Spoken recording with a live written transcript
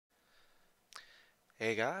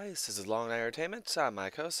Hey guys, this is Long Night Entertainment. I'm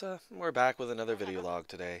Mycosa, and we're back with another video log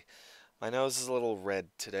today. My nose is a little red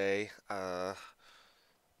today. Ugh.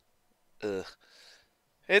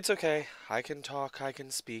 It's okay. I can talk, I can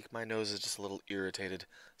speak. My nose is just a little irritated.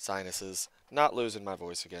 Sinuses. Not losing my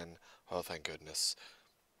voice again. Oh, thank goodness.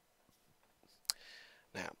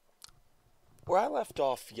 Now, where I left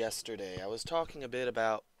off yesterday, I was talking a bit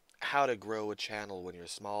about how to grow a channel when you're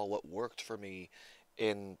small, what worked for me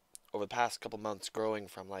in over the past couple months growing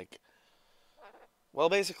from well,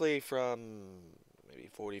 basically from maybe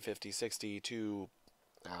 40, 50, 60 to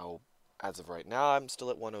now, as of right now, I'm still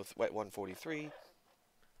at 143.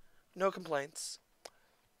 No complaints.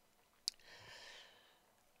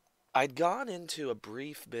 I'd gone into a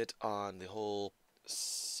brief bit on the whole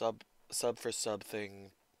sub for sub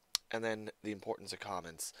thing and then the importance of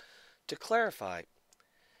comments. To clarify,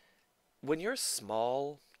 when you're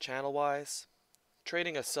small channel-wise,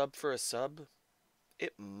 trading a sub for a sub,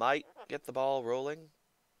 it might get the ball rolling.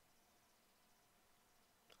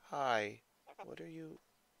 Hi. What are you...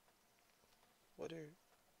 What are...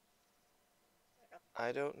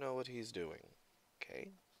 I don't know what he's doing. Okay.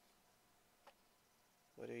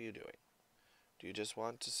 What are you doing? Do you just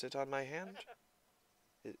want to sit on my hand?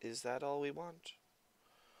 Is that all we want?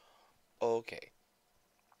 Okay.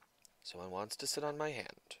 Someone wants to sit on my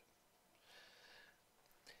hand.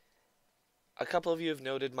 A couple of you have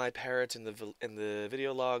noted my parrot in the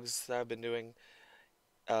video logs that I've been doing.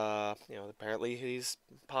 Apparently he's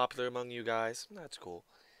popular among you guys. That's cool.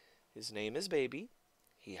 His name is Baby.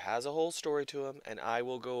 He has a whole story to him, and I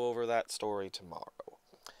will go over that story tomorrow.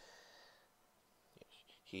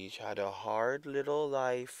 He's had a hard little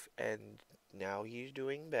life, and now he's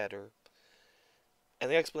doing better.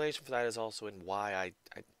 And the explanation for that is also in why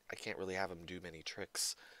I can't really have him do many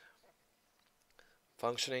tricks.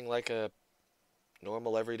 Functioning like a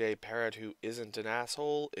normal everyday parrot who isn't an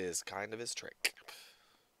asshole is kind of his trick.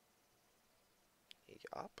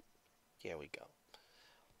 Yup. Here we go.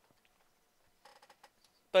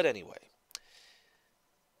 But anyway,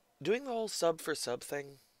 doing the whole sub for sub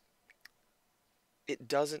thing, it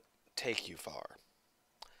doesn't take you far.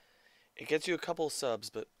 It gets you a couple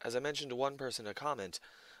subs, but as I mentioned to one person in a comment,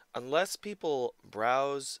 unless people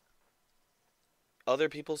browse other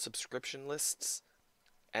people's subscription lists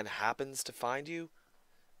and happens to find you,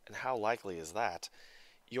 and how likely is that,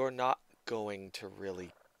 you're not going to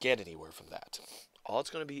really get anywhere from that. All it's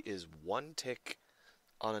going to be is one tick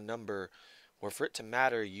on a number where for it to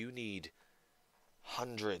matter you need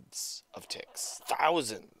hundreds of ticks,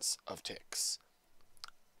 thousands of ticks.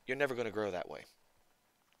 You're never going to grow that way.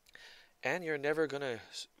 And you're never going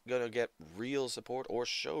to get real support or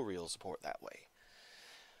show real support that way.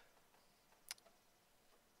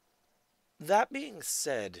 That being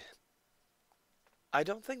said, I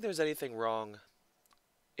don't think there's anything wrong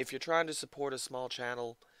if you're trying to support a small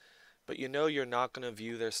channel, but you know you're not going to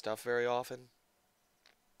view their stuff very often.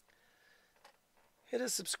 Hit a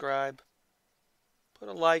subscribe, put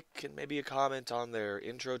a like and maybe a comment on their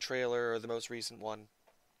intro trailer or the most recent one.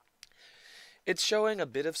 It's showing a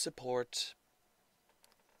bit of support.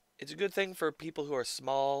 It's a good thing for people who are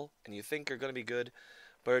small and you think are going to be good,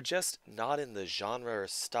 but are just not in the genre or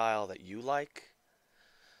style that you like.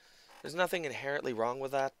 There's nothing inherently wrong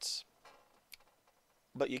with that,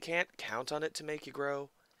 but you can't count on it to make you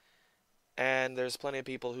grow. And there's plenty of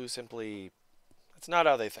people who simply, it's not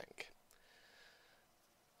how they think.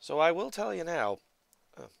 So I will tell you now,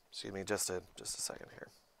 excuse me, just a second here.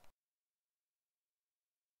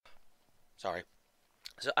 Sorry.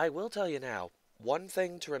 So I will tell you now, one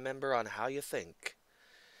thing to remember on how you think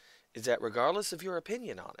is that regardless of your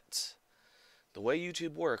opinion on it, the way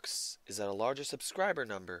YouTube works is that a larger subscriber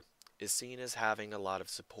number is seen as having a lot of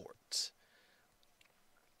support.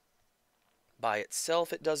 By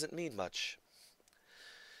itself, it doesn't mean much.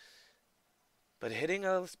 But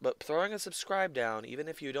throwing a subscribe down, even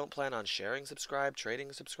if you don't plan on sharing subscribe,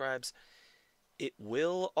 trading subscribes, it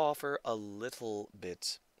will offer a little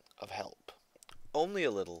bit of help. Only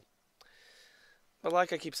a little. But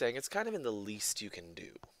like I keep saying, it's kind of in the least you can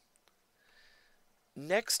do.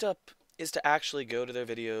 Next up is to actually go to their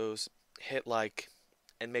videos, hit like,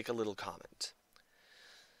 and make a little comment.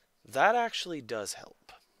 That actually does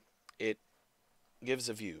help. It gives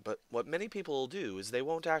a view, but what many people will do is they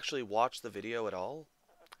won't actually watch the video at all.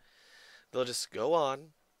 They'll just go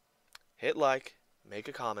on, hit like, make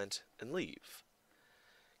a comment, and leave.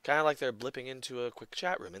 Kind of like they're blipping into a quick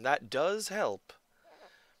chat room, and that does help.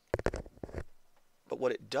 But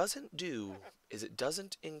what it doesn't do is it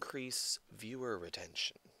doesn't increase viewer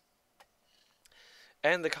retention.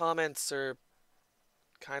 And the comments are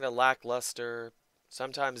kind of lackluster,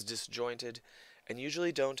 sometimes disjointed, and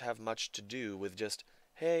usually don't have much to do with just,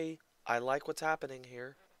 hey, I like what's happening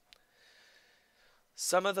here.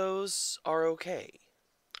 Some of those are okay,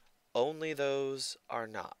 only those are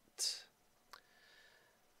not.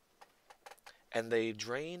 And they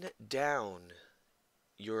drain down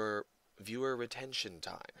your viewer retention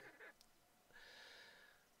time.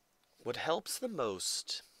 What helps the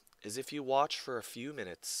most is if you watch for a few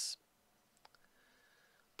minutes,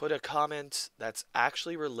 put a comment that's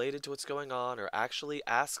actually related to what's going on or actually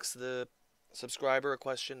asks the subscriber a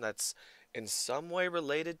question that's in some way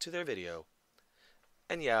related to their video.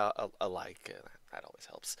 And yeah, a like, that always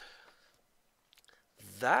helps.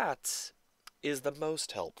 That is the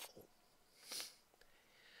most helpful.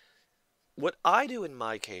 What I do in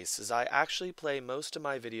my case is I actually play most of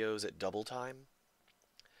my videos at double time.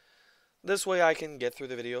 This way I can get through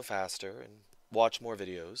the video faster and watch more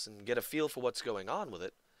videos and get a feel for what's going on with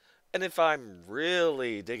it. And if I'm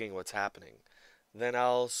really digging what's happening, then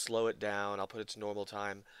I'll slow it down, I'll put it to normal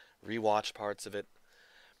time, rewatch parts of it.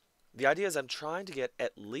 The idea is I'm trying to get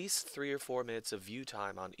at least 3 or 4 minutes of view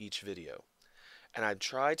time on each video. And I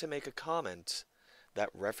try to make a comment that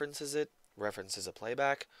references it, references a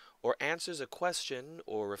playback, or answers a question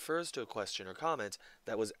or refers to a question or comment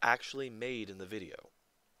that was actually made in the video.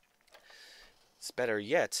 It's better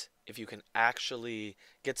yet if you can actually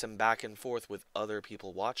get some back and forth with other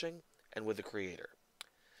people watching and with the creator.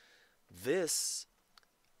 This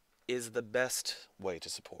is the best way to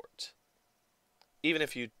support, even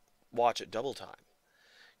if you watch at double time,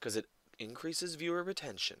 because it increases viewer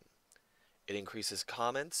retention, it increases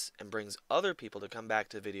comments, and brings other people to come back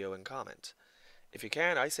to the video and comment. If you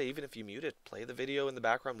can, I say even if you mute it, play the video in the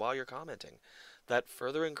background while you're commenting. That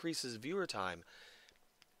further increases viewer time.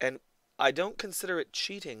 And I don't consider it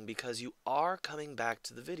cheating because you are coming back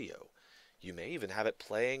to the video. You may even have it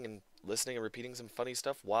playing and listening and repeating some funny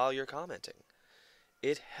stuff while you're commenting.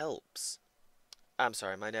 It helps. I'm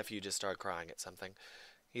sorry, my nephew just started crying at something.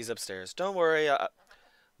 He's upstairs. Don't worry,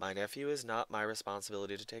 my nephew is not my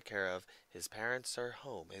responsibility to take care of. His parents are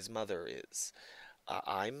home. His mother is.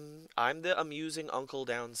 I'm the amusing uncle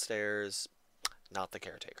downstairs, not the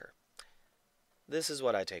caretaker. This is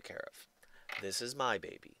what I take care of. This is my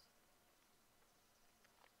baby.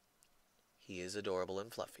 He is adorable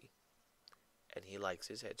and fluffy, and he likes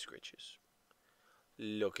his head scritches.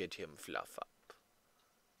 Look at him fluff up.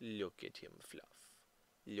 Look at him fluff.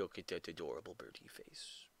 Look at that adorable birdie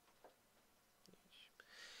face.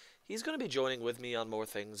 He's going to be joining with me on more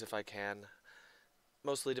things if I can.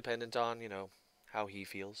 Mostly dependent on, how he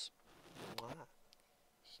feels.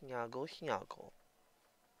 Snuggle, snuggle.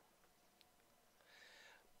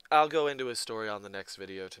 I'll go into his story on the next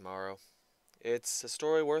video tomorrow. It's a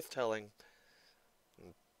story worth telling.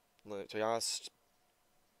 To be honest,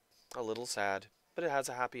 a little sad, but it has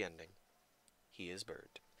a happy ending. He is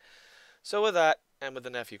Bird. So with that, and with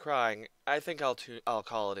the nephew crying, I think I'll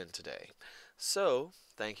call it in today. So,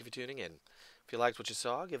 thank you for tuning in. If you liked what you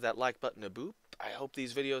saw, give that like button a boop. I hope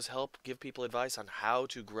these videos help give people advice on how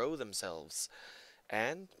to grow themselves.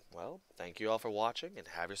 And, well, thank you all for watching, and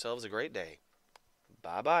have yourselves a great day.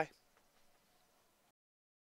 Bye-bye.